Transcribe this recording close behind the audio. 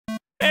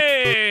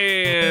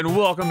And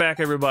welcome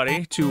back,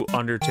 everybody, to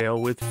Undertale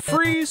with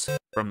Freeze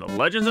from the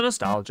Legends of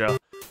Nostalgia.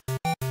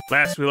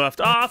 Last we left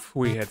off,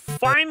 we had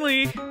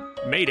finally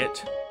made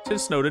it to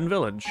Snowdin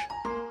Village.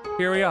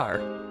 Here we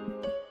are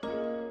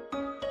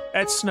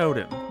at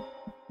Snowdin.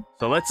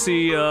 So let's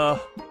see, oh,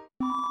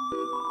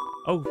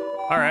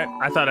 alright.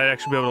 I thought I'd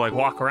actually be able to, like,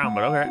 walk around,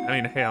 but okay. I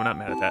mean, hey, I'm not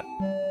mad at that.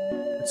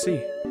 Let's see.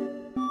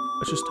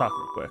 Let's just talk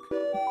real quick.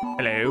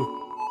 Hello.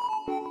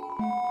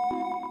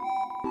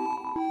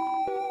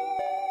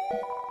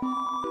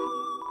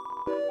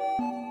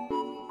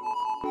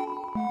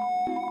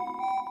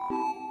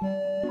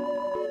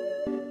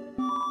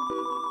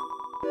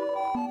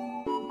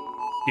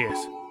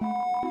 Yes.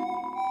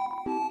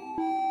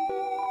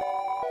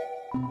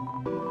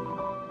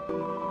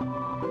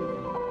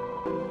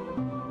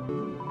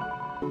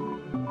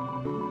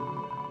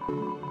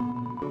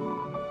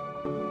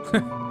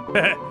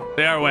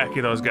 They are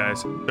wacky, those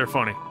guys. They're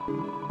funny.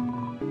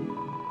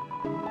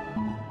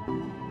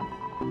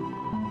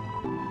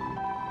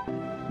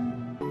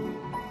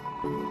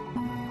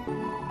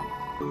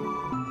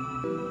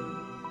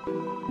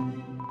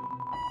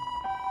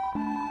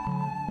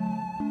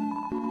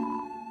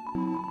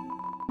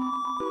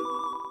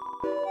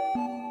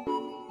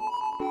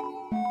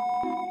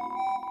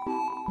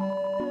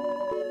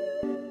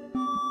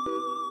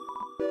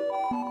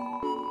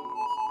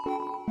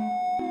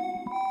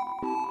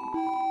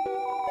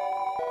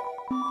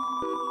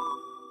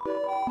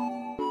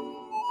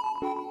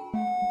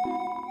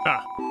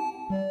 Ah,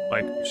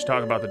 like, she's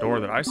talking about the door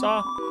that I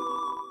saw?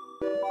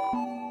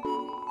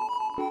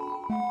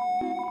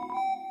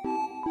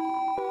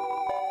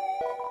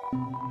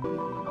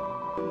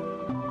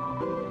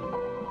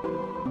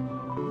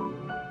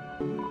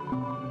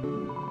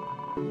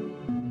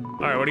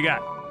 Alright, what do you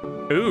got?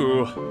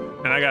 Ooh,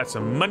 and I got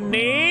some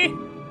money.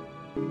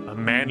 A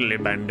manly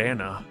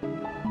bandana.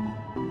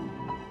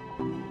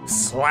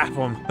 Slap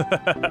him.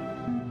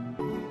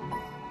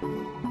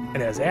 It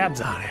has abs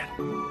on it.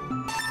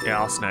 Yeah,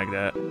 I'll snag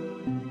that.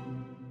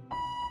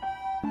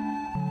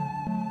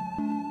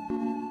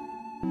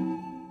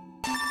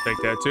 Take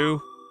that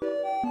too.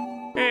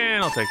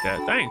 And I'll take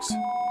that. Thanks.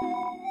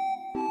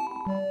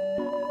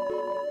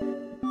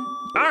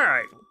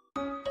 Alright.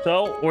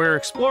 So, we're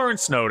exploring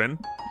Snowdin.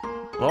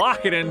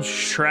 Lock it in,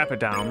 strap it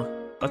down.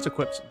 Let's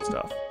equip some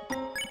stuff.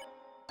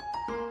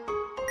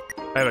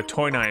 I have a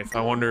toy knife.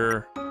 I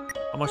wonder,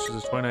 how much does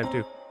this toy knife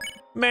do?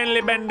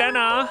 Manly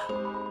bandana!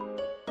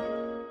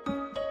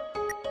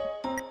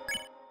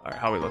 Alright,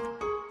 how we looking?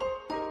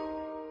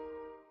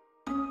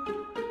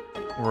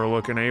 We're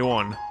looking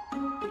A1.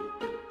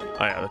 Oh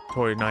yeah, the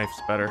toy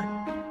knife's better.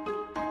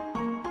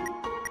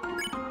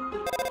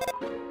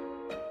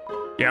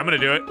 Yeah, I'm gonna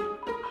do it.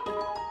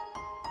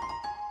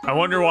 I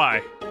wonder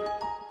why.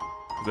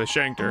 'Cause I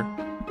shanked her.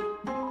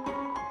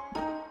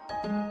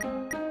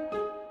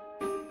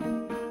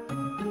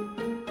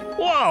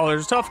 Whoa,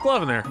 there's a tough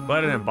glove in there.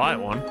 Glad I didn't buy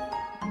one.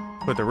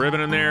 Put the ribbon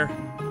in there.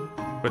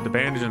 Put the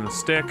bandage in the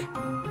stick.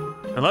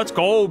 And let's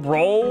go,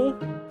 bro.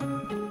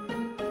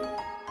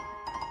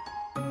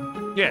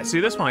 Yeah, see,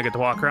 this one I get to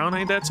walk around.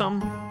 Ain't that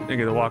something? I didn't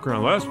get to walk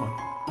around the last one.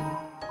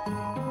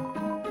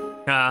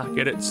 Ah,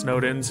 get it?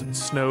 Snowed in.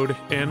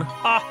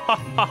 Ha ha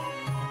ha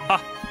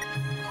ha.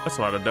 That's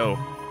a lot of dough.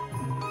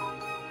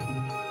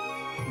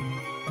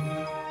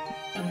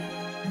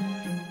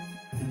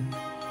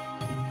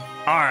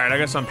 Alright, I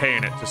guess I'm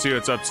paying it to see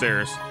what's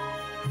upstairs.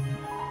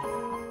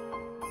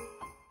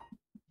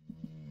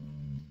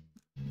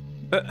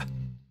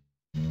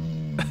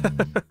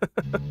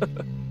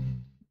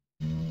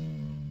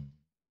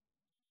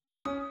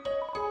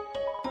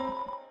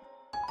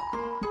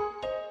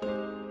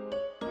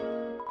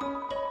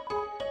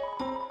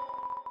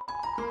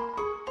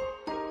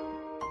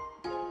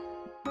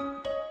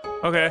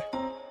 Okay.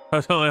 I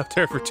was only up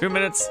there for 2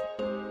 minutes.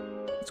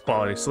 It's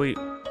quality sleep.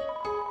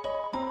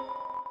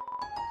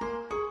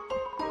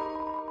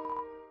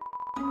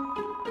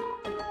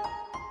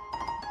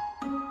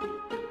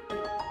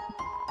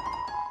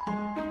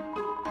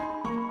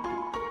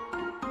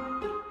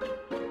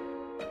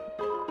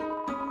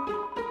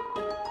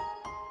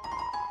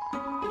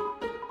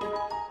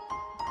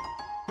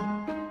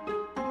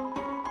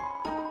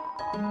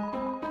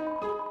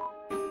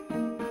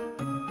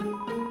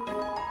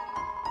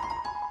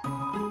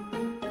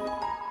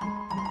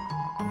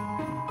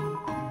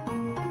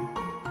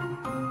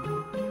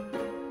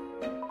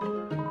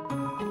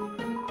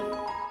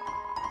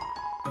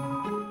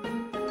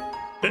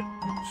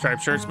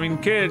 Striped shirts mean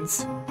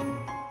kids.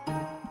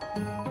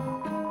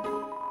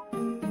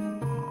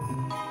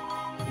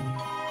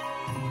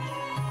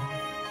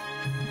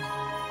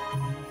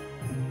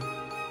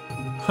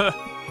 Huh.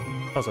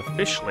 That was a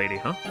fish lady,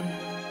 huh?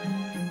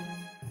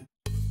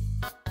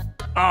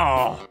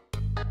 Oh.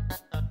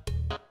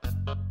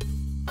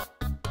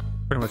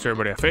 Pretty much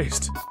everybody I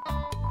faced.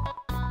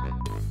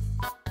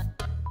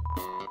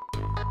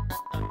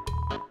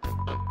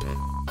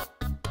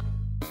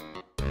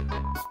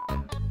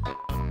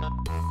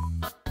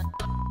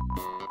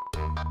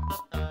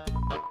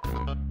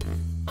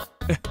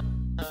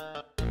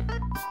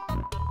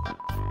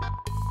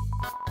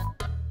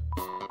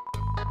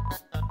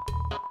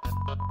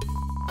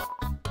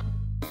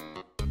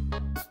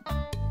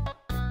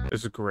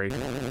 This is great.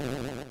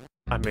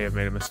 I may have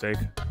made a mistake.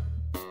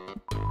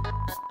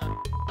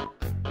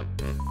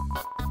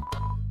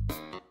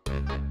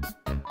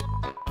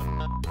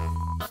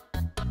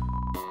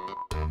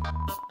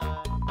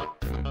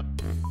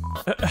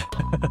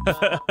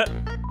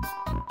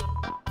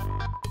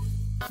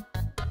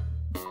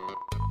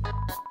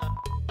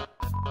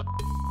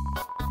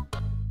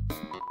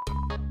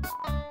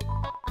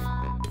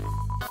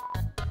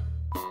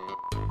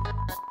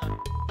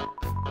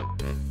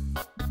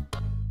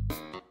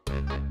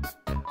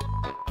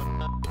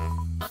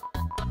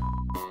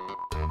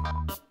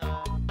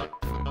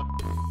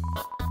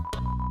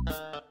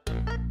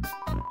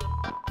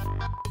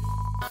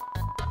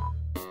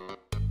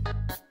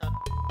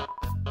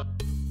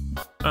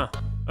 Huh.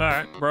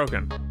 Alright,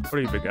 broken. What are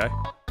you, big guy?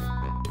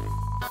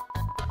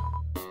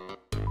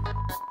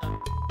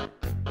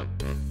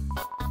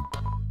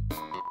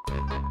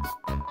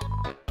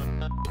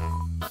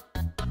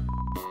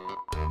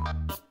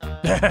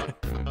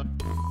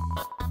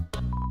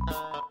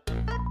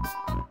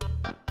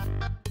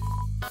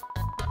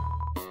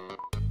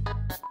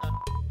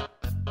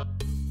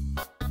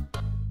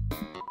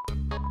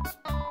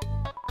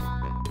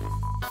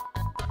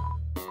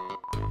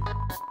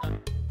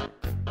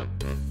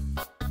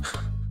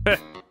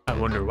 I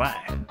wonder why.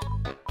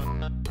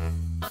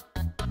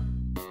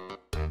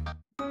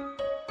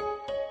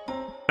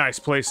 Nice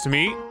place to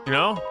meet, you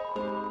know?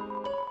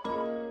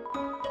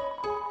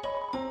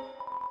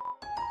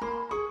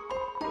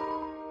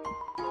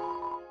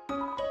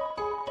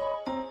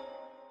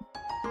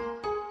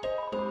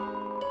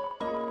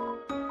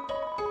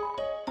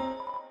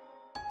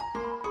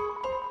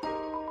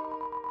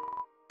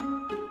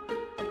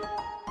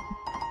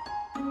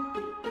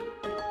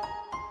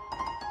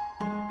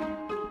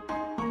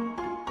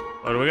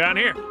 What do we got in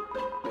here?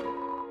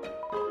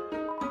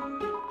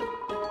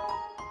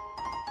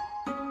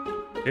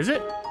 Is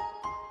it?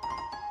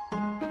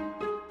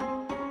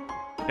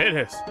 It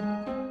is.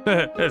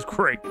 That's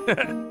great.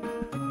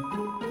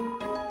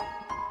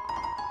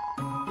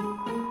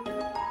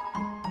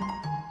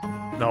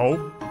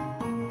 No.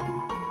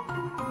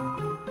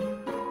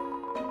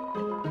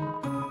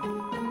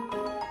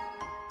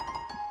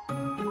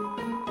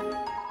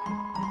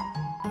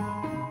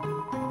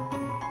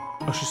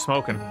 Oh, she's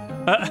smoking.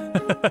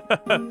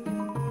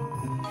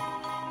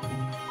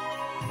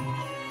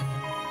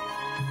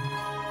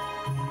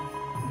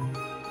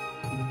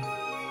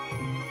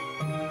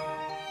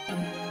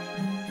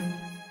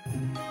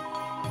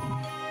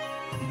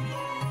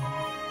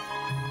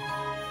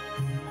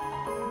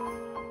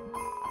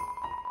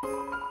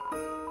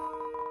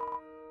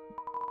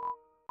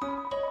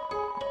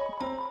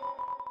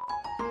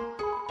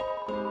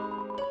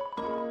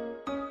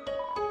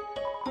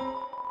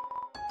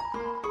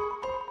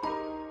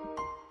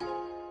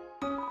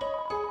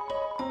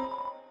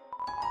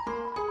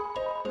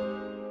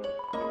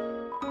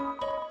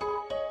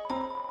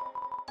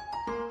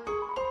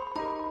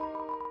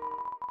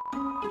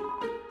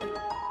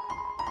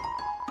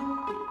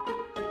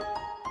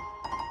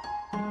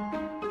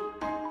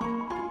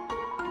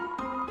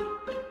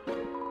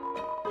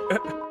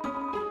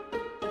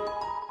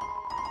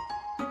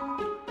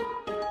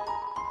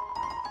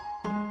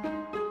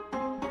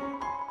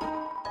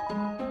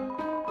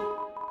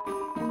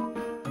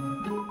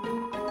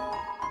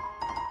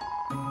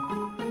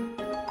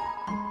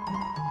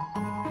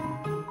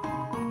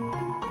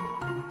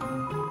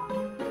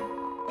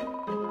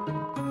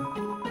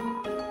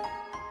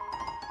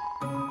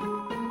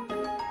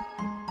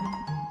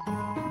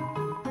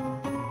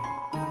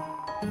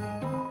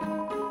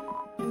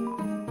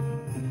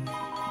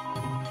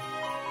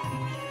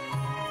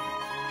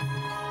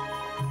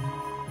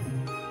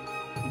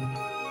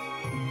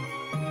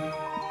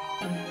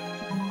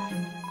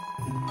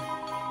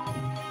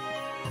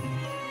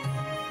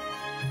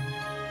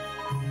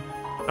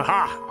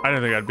 Aha! I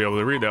didn't think I'd be able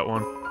to read that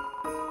one.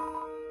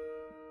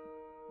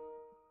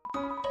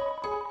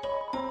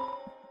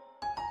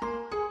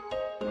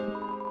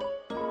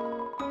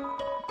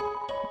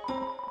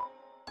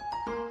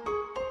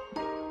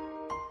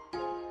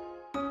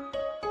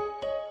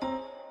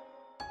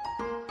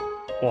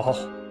 Whoa,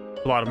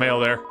 a lot of mail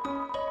there.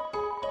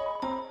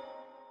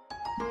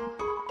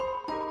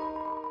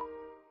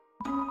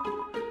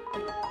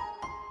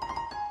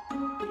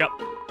 Yep.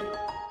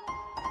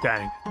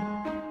 Dang.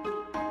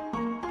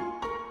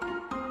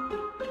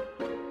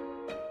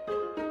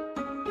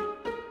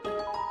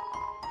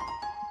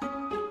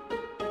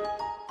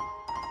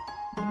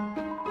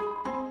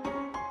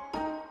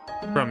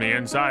 From the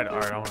inside. All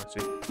right, I want to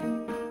see.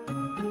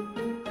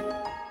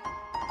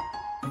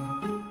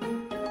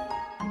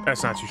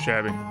 That's not too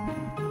shabby.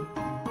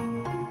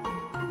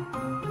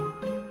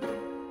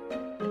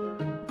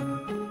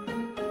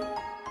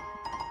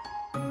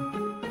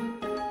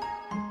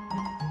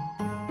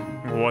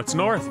 What's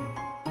north?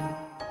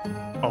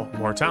 Oh,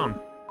 more town.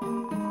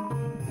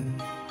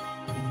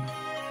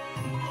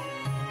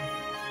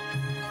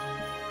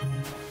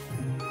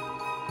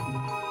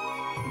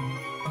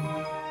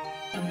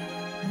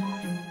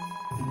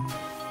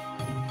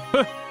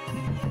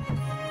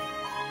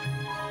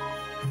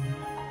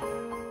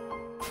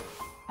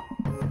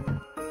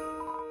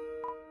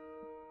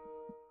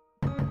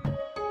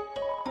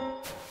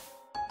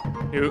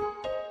 You.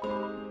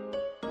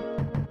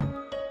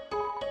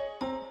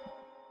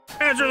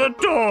 Answer the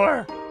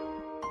door!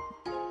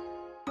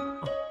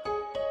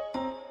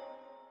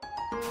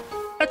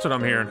 That's what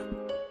I'm hearing.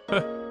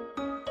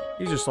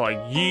 He's just like,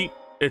 yeet,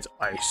 it's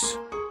ice.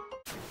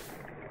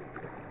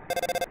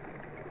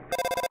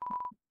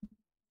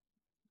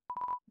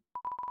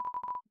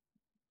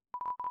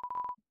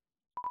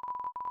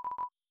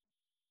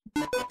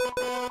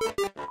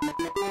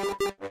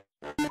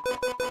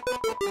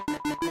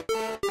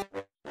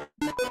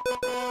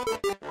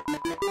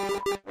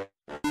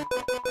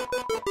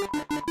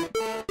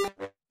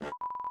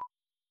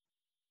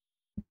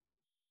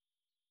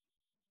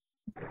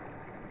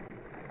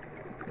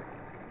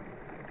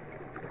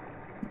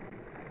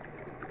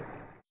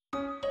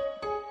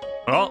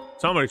 Well,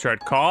 somebody tried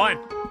calling.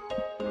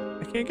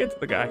 I can't get to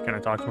the guy. Can I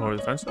talk to him over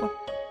the fence though?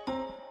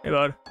 Hey,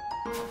 bud.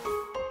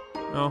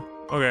 No?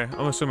 Okay,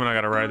 I'm assuming I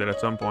gotta ride it at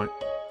some point.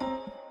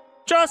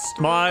 Just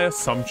my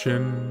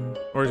assumption.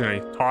 Or he's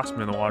gonna toss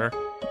me in the water.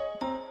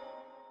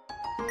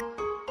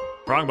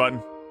 Wrong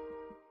button.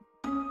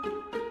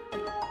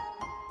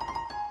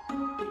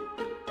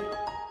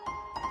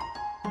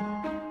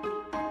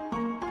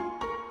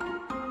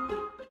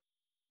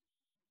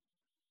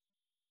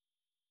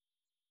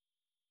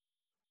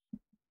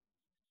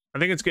 I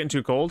think it's getting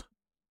too cold.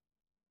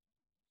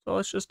 So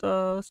let's just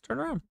let's turn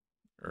around.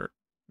 Or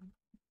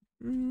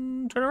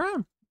turn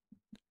around.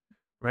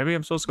 Maybe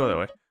I'm supposed to go that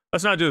way.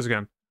 Let's not do this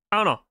again. I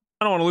don't know.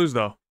 I don't want to lose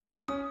though.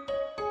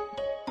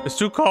 It's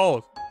too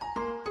cold.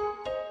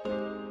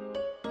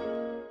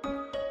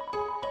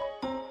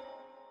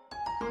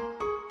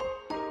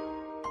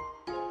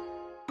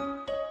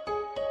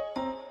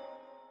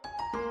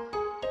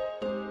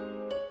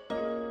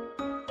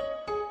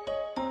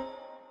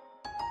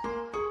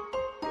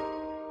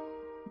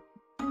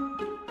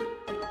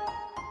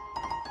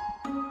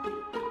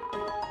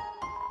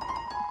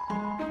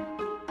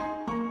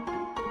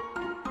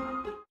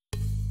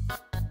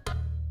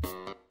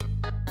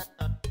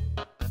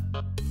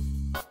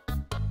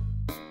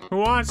 Who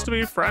wants to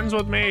be friends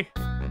with me?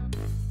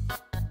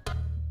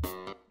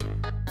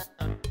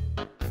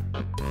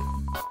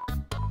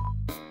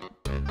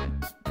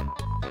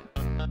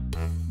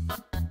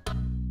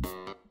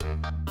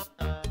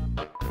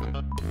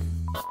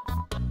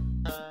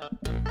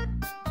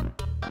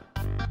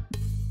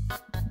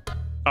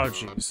 Oh,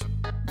 jeez.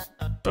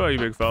 Oh, you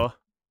big fella.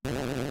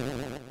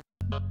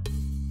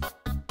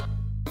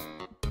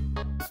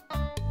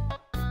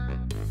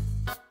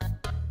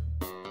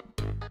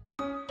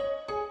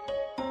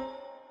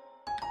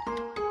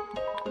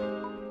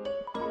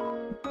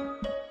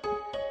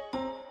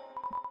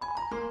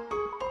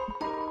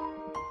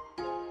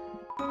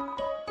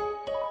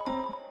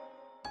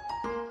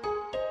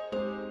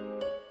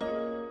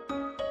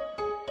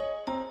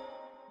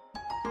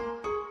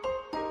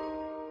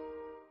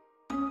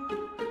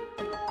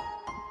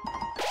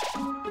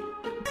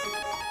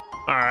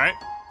 All right.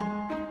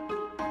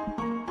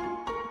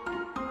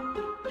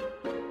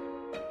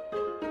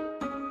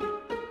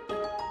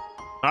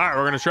 All right,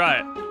 we're gonna try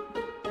it.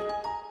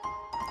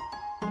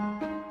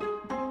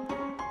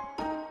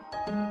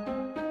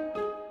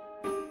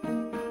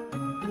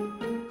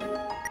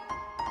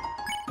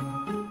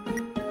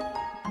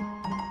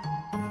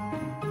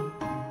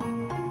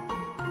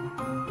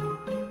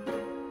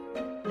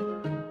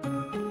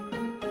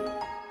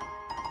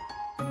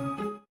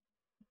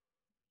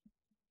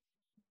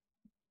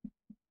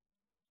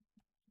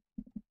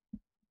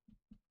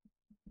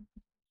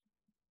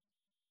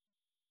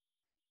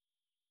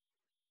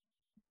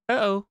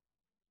 Uh-oh.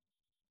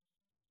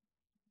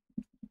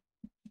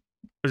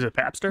 Is it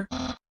Papster?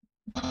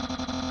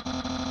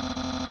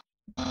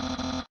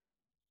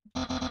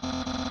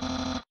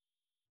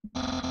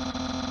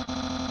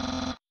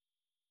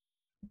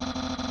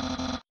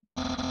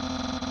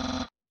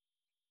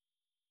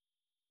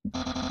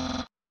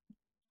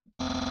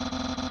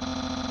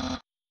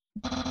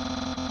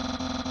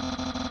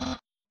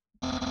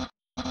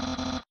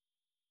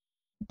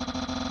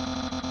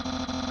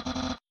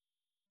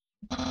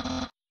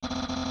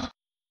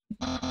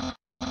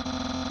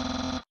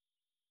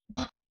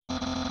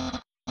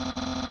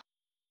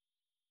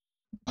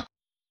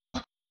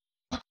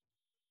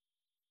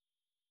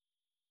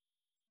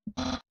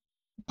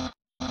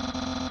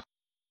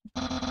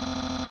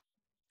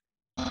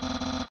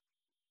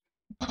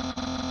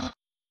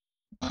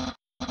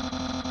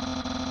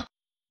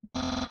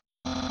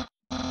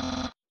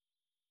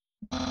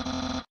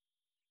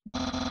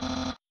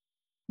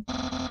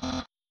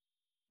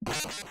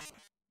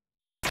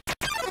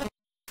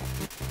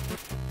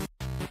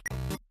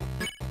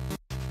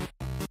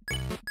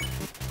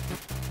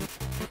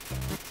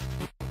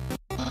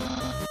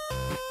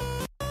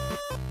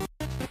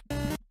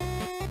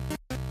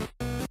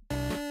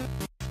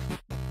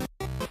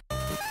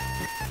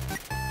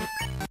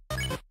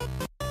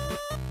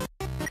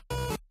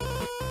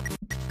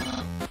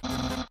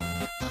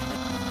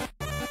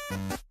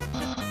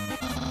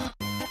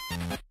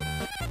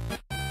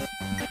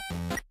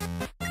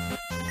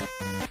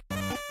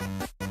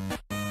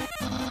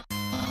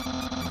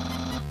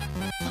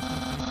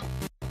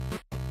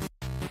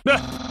 Come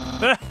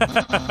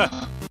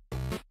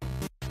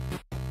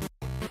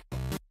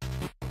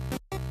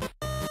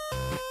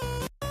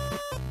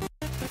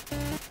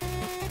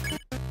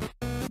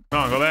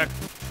on, go back.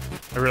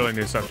 I really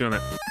need to stop doing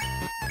that.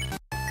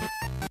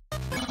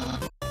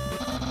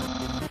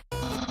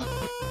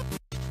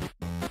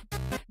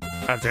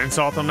 I have to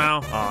insult him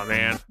now? Oh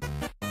man.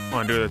 I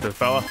want to do that to the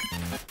fella.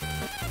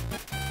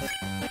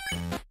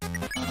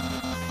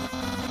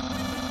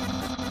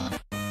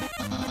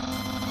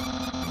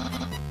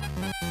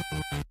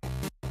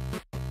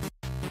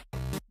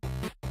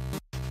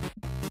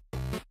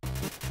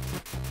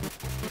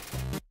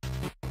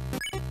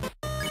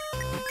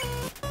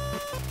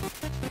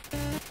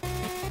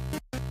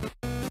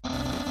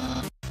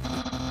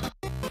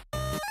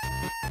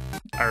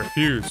 I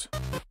refuse.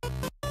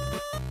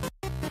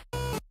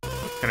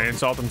 Can I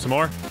insult him some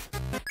more?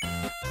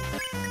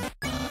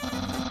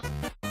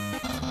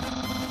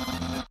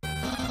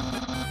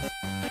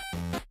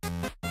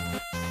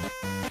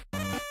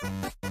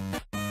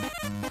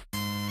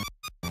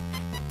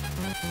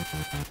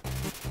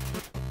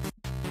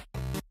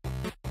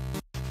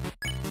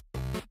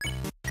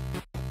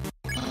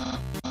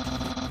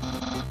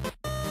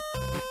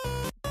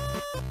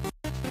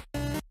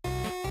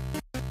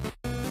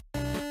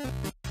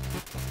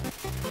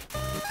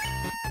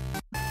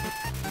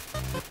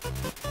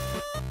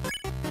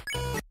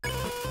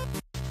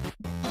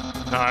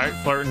 Alright,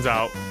 flirting's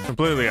out.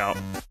 Completely out.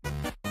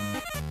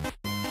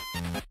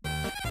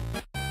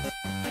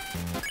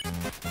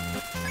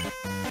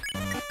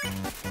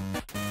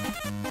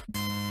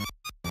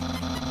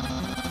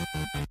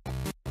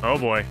 Oh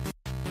boy.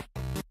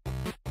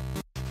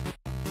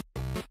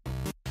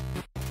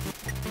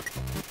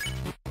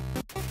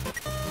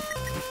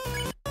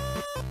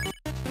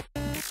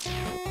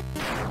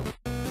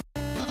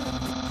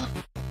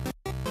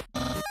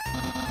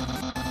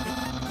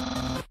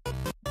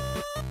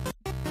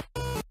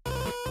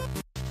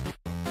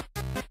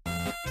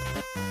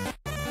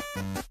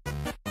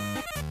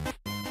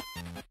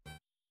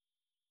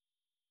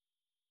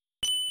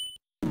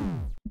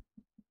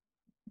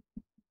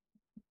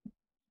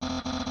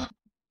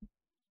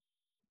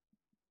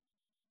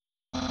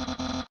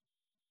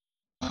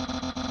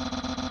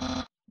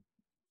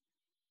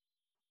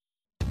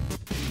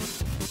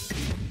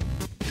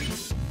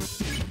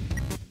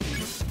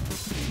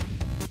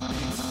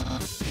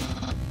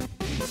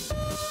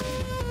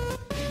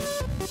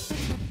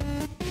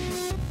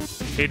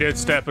 He did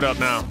step it up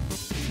now.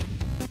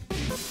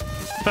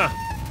 Huh.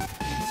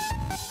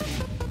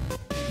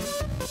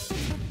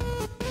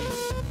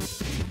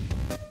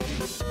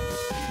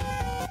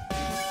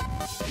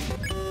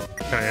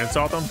 Can I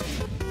insult him?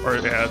 Or,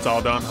 yeah, it's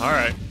all done.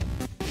 Alright.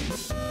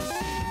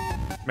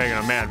 Making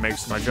him mad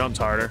makes my jumps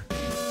harder.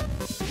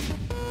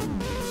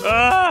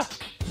 Ah!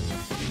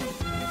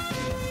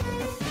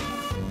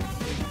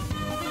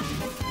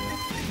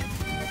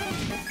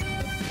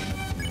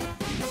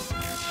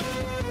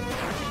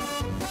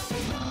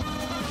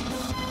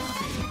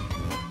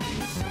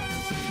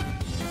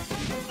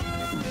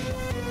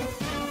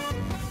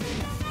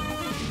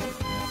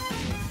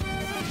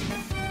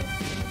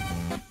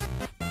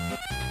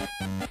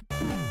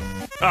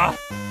 Ah!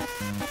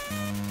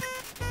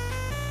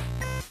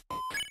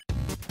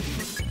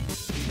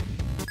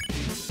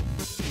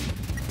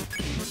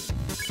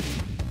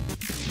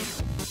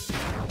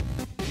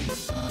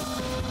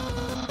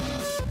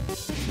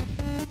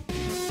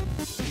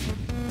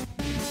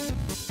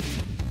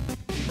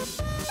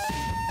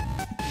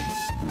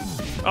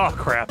 Oh,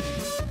 crap.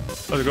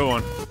 That was a good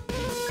one.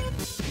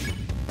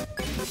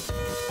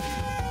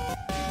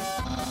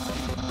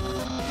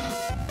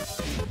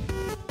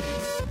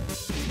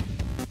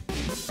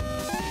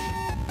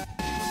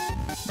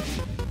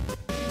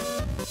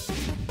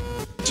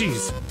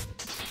 Jeez.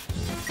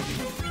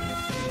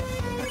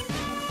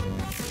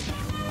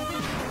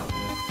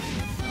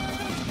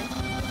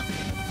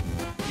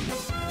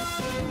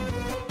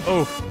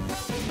 Oh.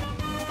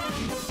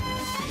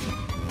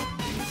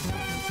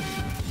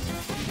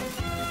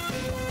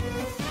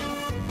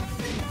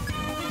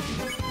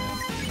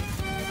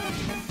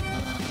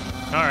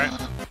 All right.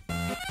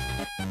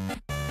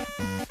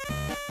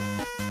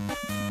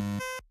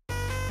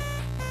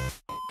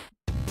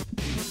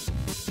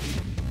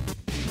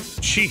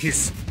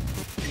 Jeez.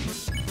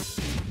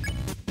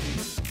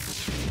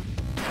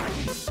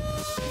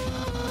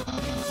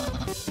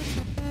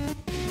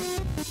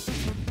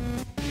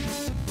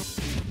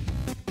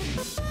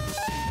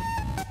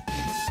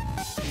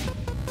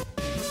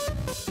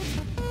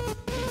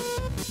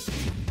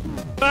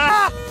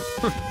 Ah!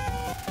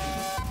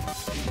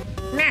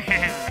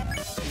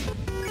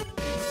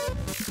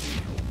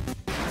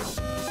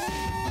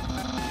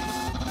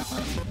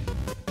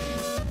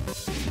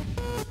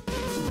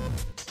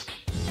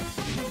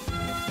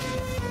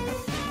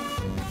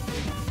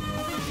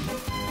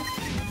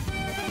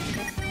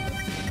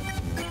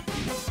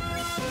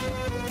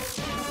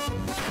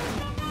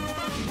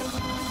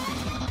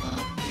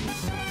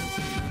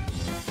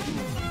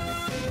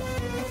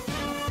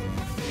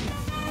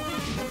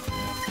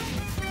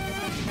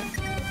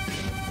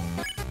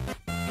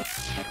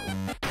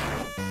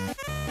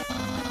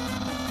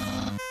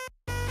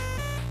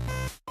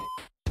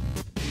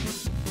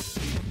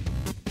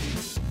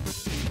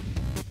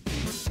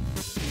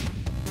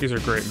 These are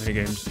great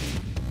minigames.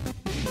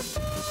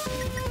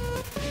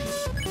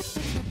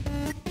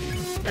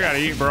 I gotta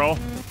eat, bro.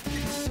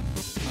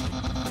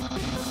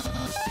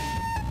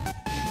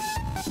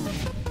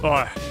 Oh,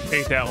 I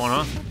ate that one,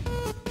 huh?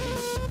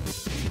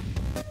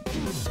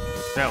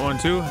 That one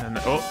too, and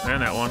oh,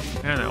 and that one,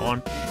 and that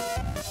one.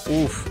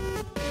 Oof.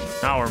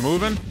 Now we're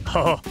moving.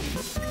 Oh.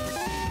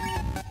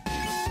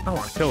 I don't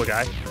want to kill a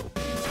guy.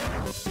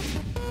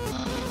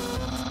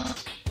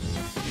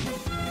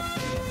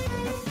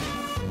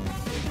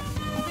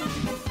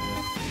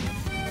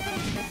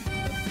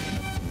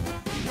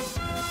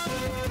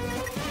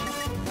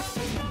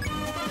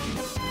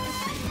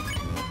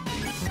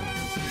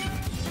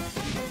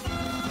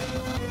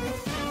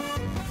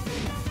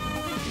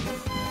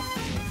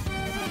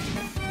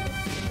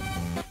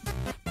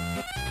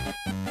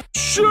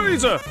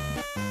 Jesus!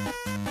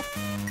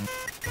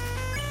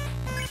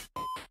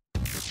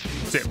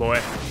 That's it, boy.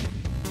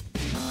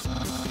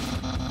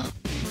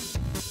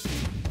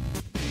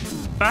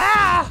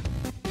 Ah!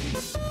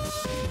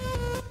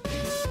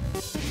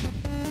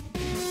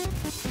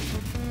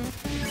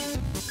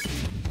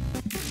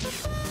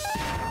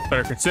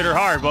 Better consider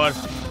hard, bud.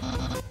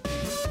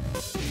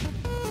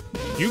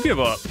 You give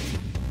up.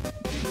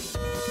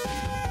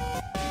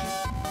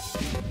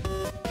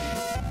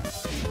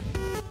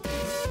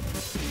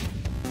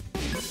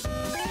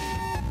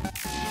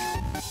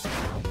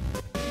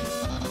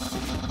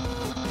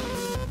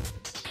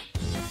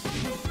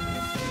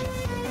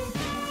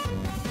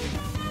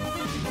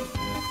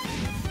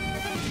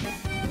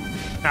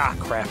 Ah,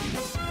 crap.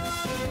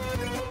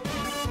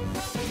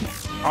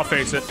 I'll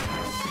face it.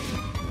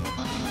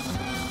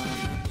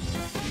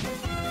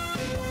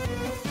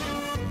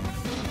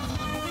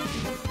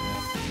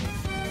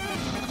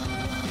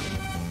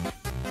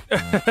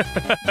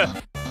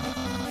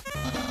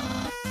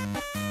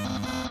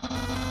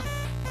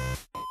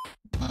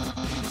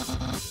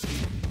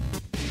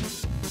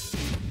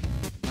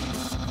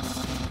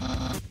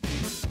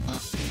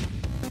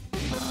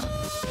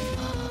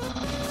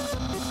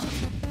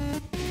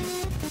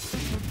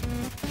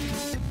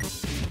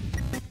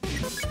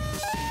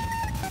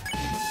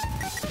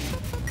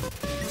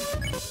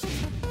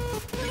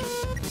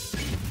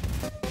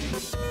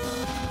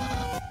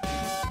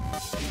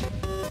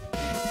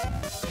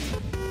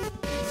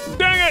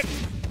 Dang it!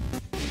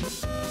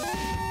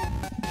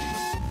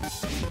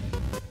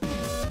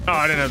 Oh,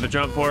 I didn't have the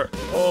jump for it.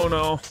 Oh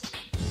no.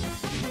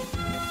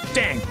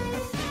 Dang.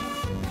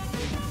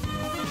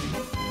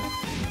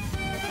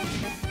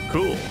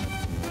 Cool.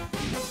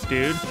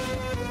 Dude.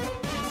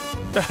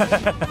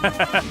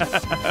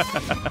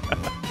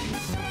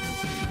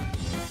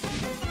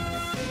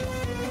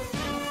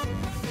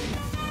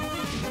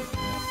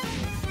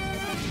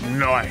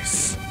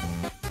 Nice.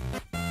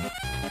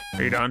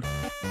 Are you done?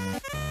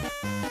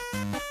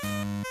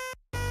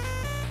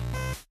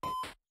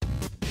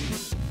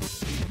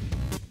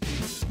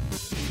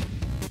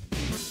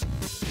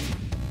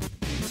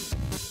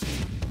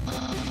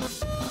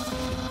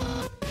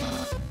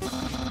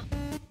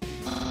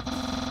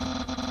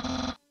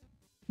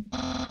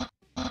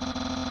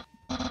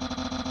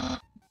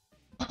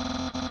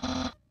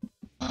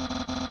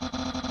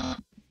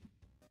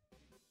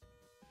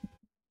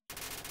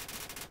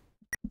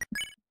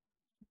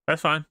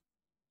 That's fine.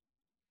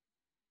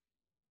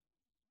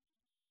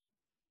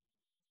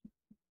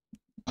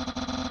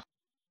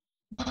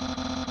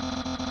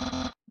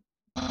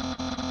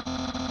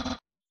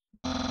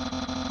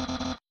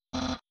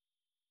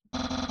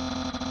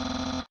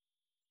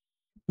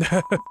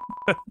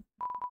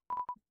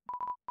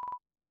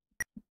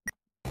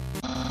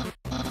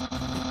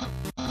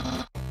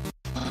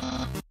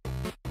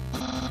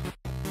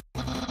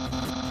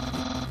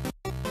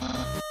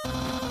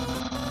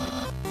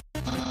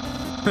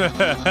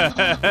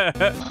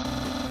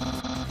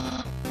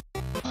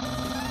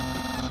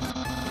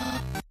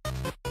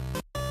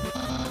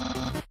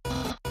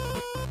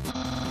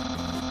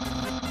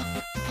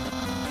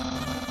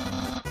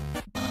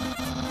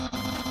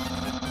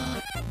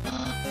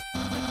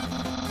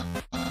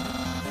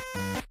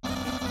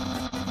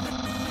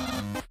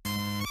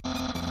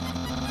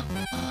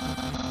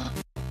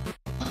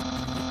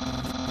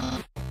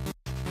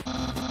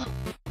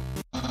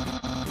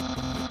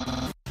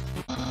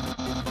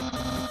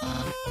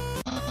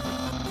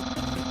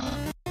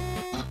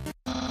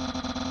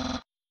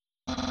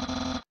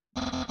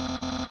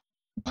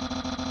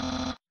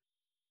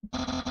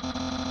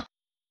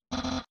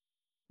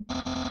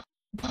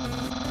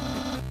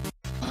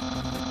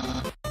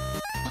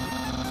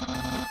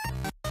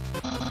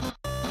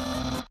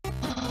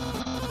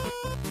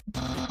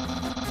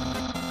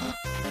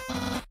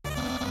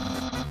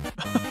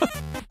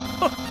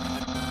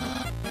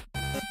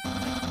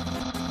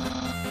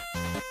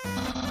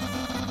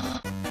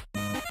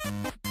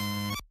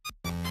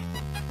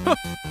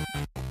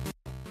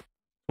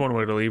 One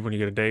way to leave when you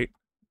get a date.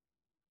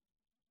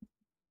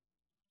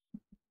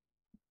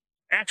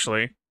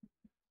 Actually,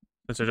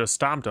 since I just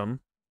stomped him,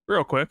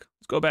 real quick,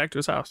 let's go back to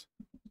his house.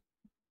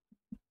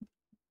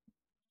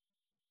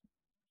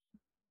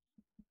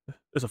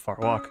 It's a far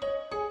walk.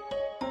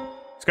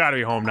 It's gotta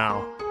be home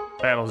now.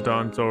 Battle's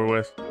done. It's over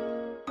with.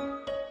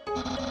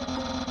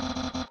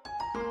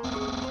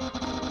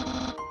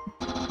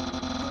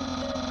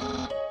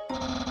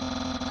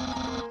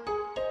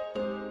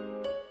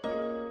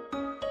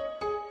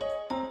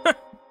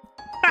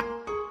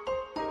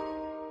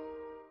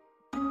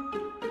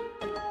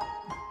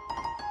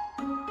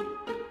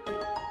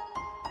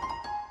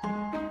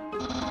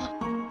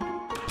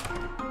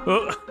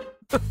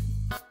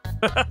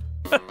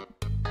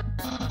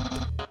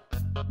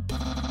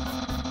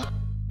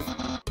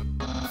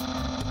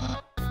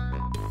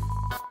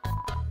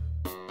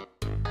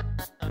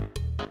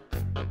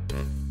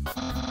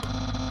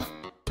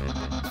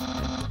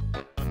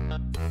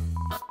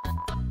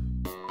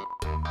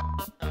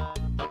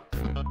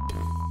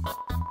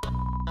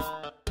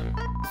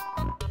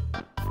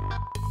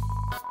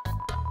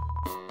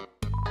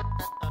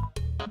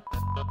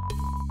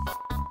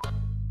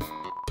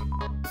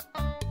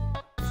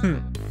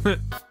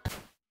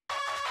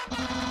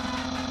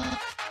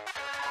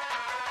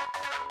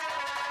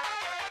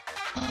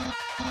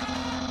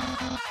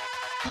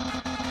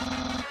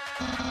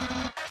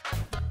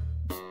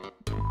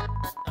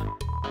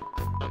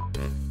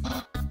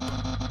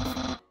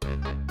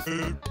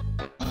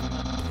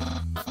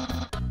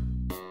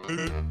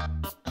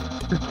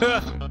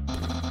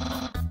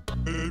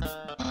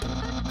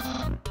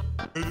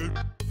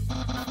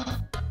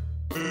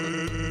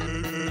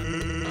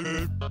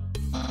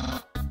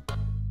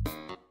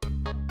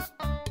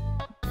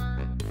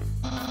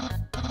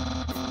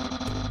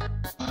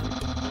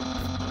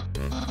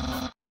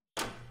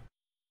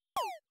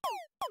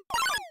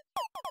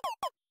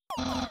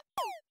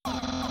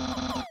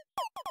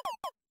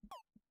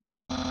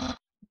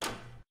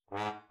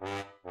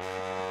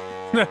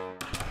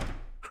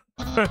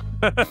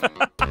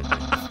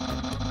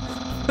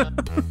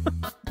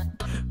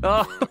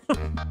 Oh.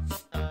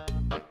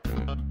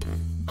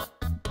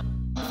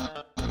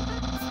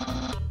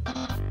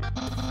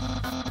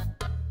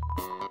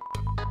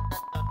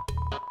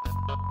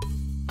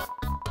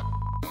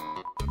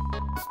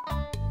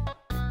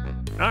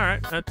 All right,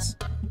 that's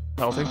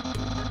healthy.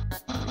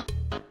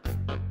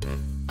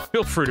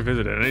 Feel free to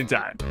visit at any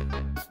time.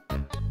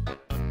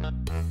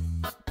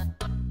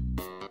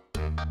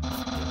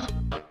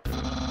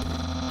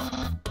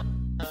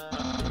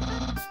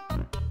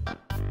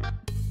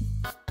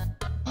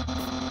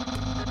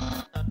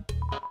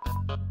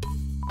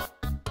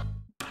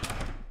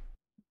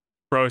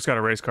 Bro, he's got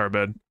a race car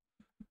bed.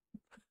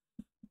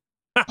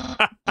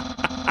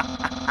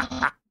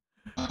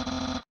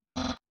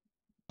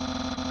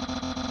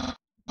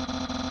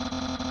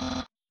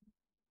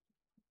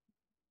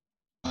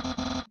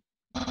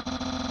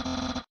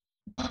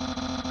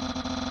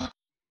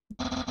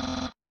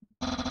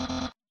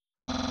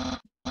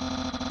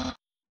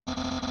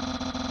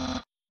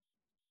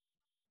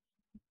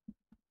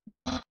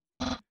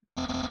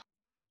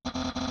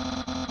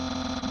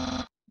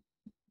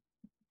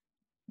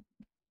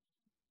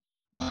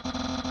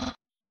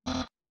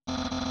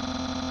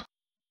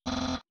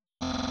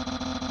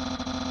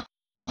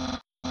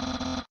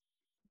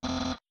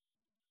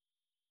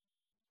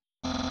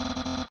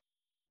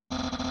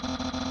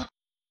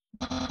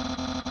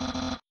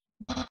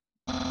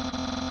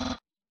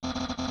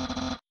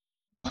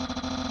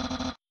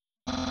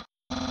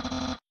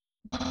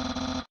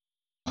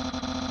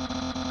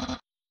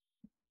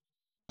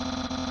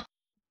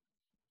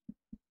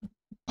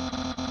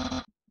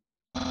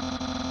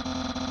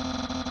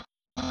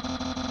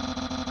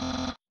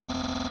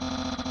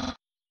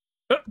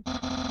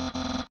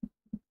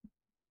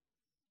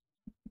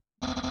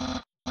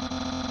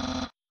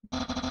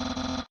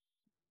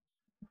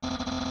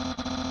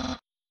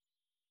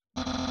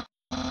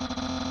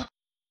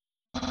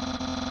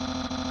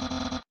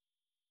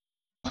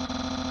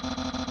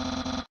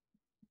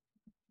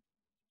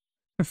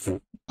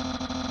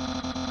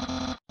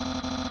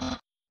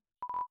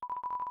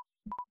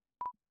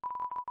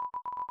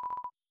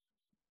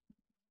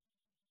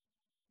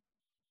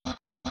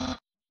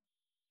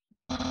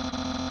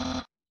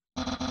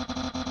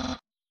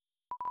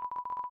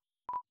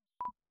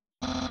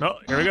 Oh,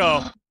 here we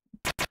go.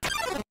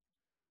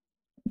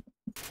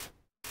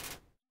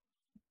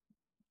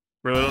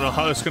 Really don't know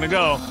how this is gonna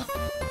go.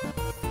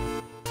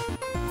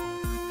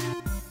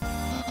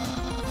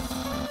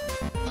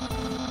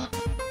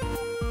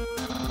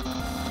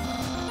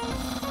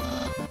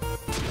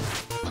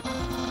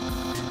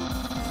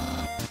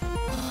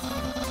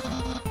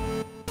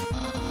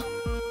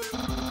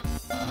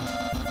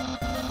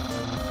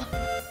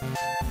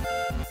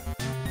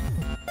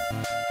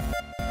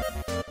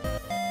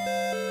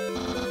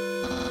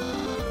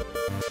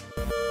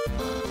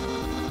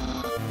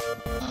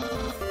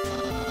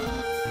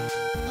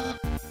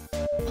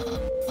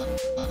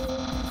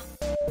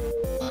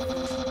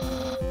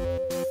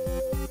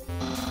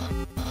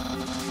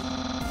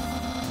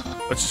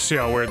 Let's just see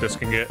how weird this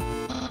can get.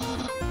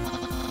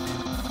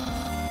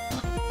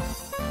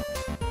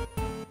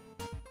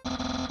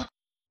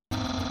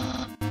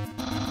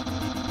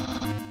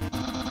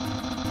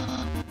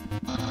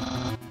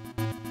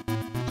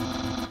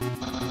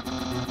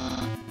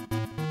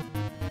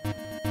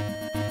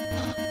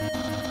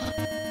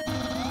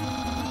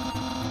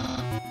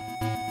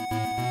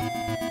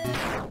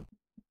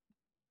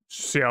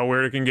 See how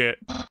weird it can get.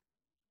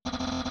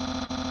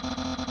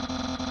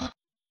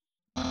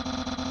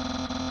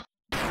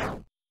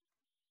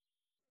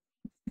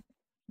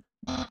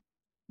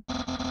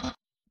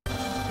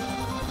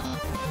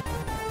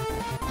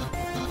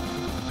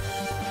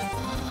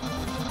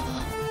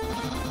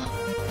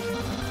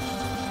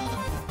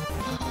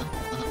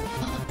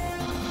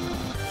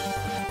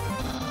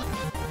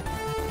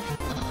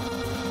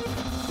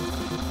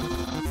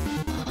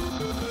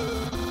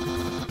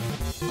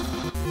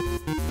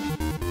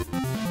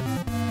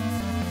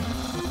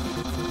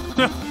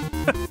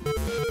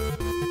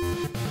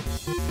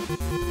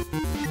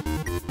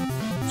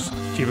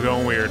 Keep it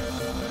going weird.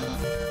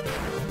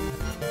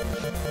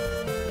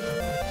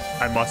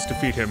 I must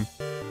defeat him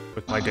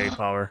with my day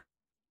power.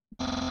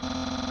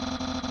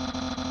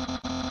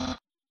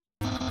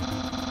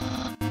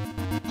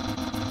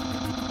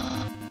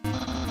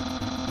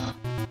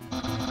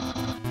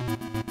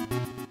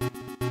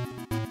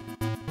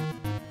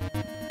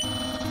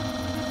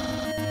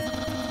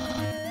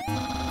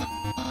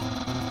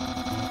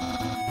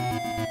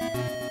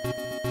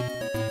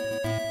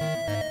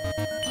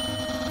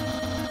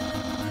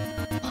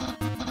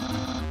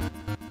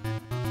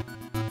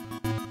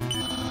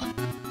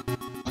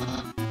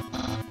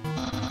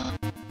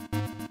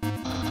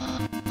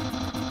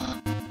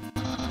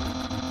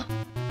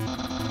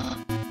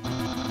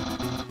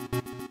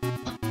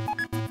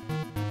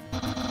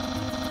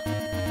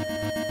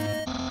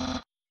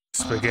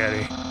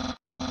 Spaghetti.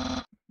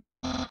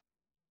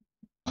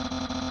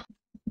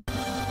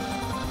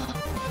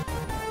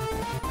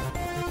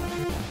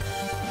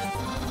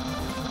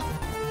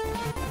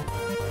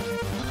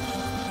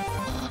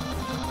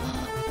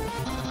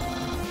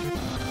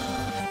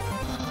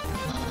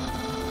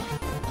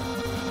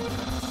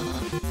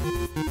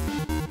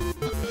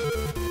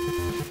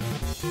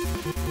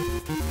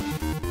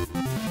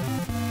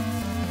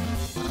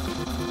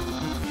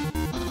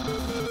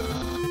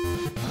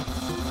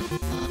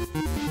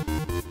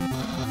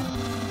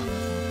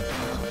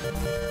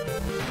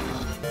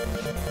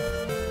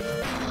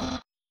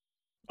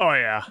 Oh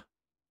yeah.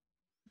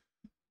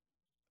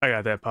 I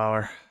got that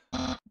power.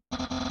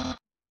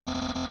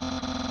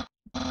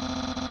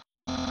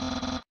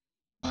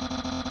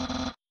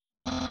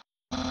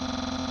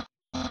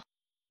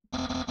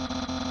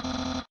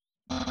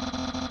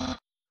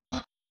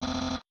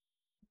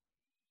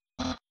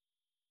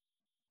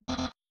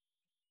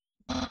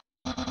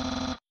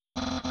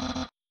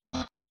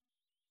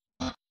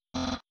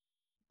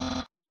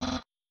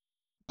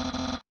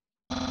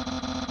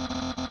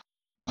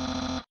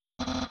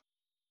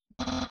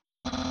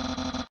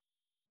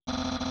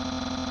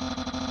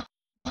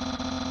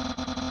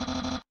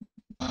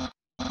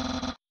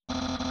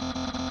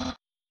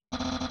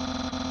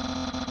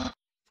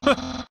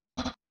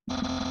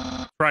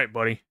 Right,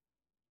 buddy.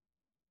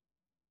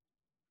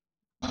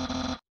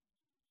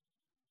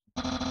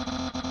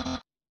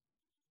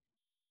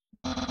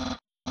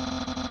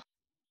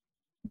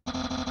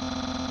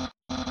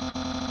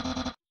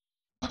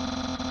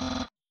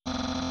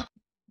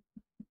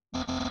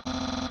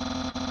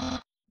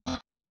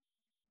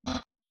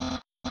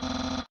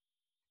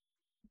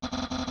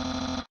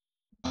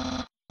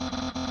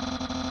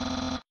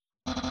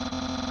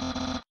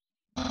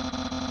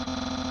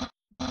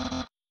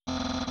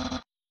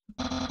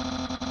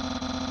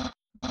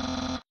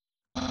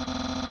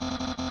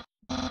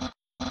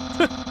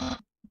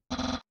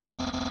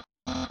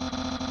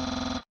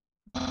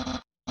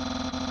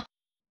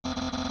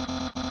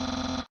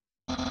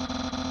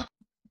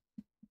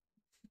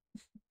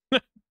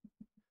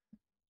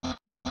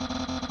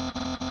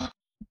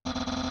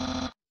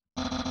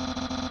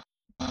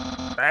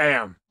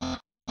 Bam!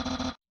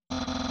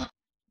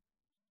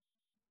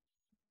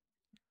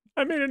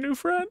 I made a new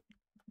friend.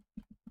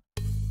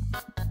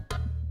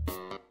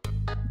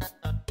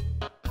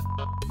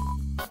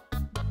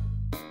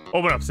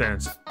 Open up,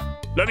 Sans.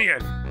 Let me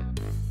in.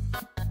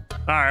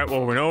 Alright,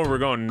 well, we know where we're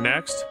going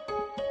next.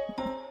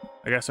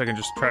 I guess I can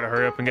just try to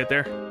hurry up and get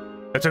there.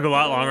 That took a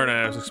lot longer than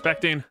I was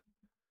expecting.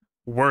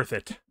 Worth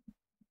it.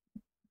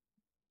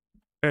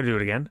 I gotta do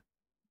it again.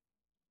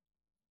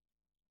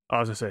 I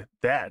was gonna say,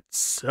 that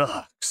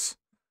sucks.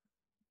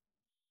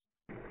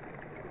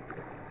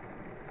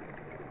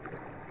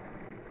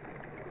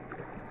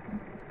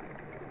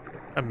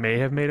 I may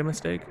have made a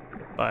mistake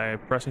by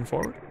pressing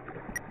forward.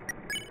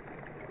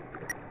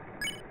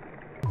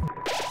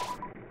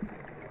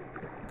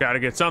 Gotta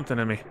get something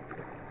in me.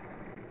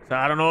 So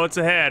I don't know what's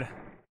ahead.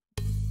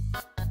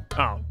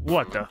 Oh,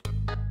 what the?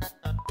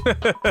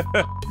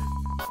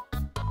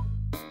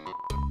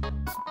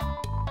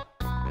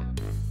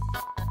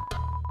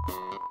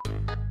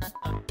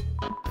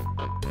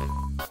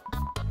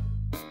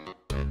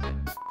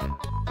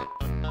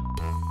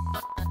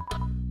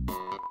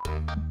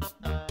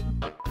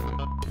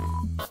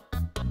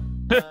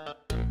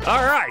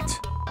 All right,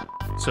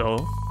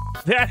 so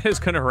that is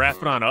gonna wrap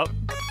it on up.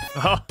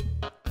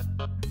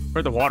 We're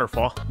at the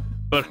waterfall,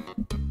 but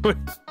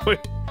we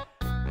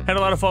had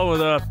a lot of fun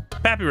with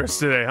Papyrus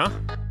today, huh?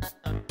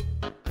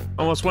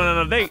 Almost went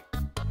on a date.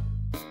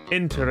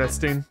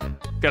 Interesting.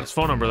 Got his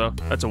phone number, though.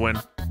 That's a win.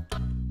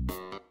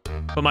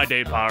 But my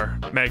day power,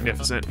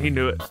 magnificent. He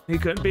knew it. He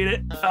couldn't beat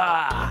it.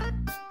 Ah.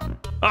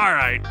 All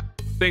right.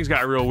 Things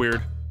got real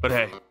weird, but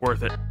hey,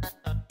 worth it.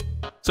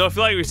 So if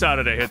you like what we saw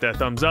today, hit that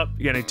thumbs up.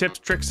 You got any tips,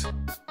 tricks?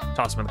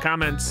 Toss them in the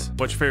comments.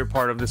 What's your favorite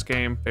part of this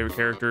game? Favorite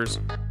characters?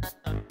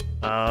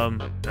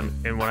 And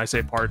when I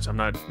say parts, I'm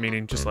not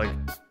meaning just like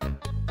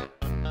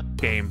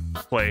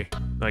gameplay.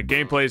 Like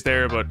gameplay's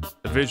there, but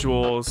the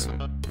visuals,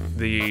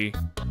 the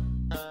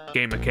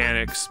game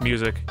mechanics,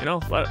 music, you know,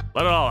 let it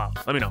all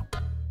out. Let me know.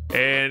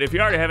 And if you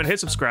already haven't, hit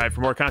subscribe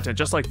for more content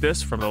just like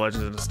this from the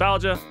Legends of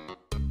Nostalgia.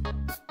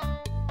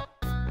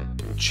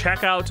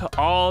 Check out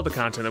all the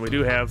content that we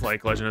do have,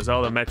 like Legend of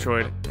Zelda,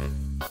 Metroid,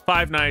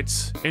 Five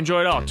Nights. Enjoy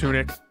it all,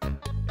 Tunic.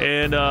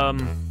 And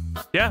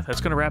yeah,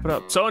 that's gonna wrap it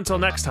up. So until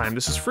next time,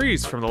 this is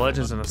Freeze from the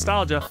Legends of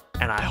Nostalgia,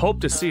 and I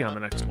hope to see you on the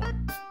next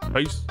one.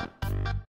 Peace.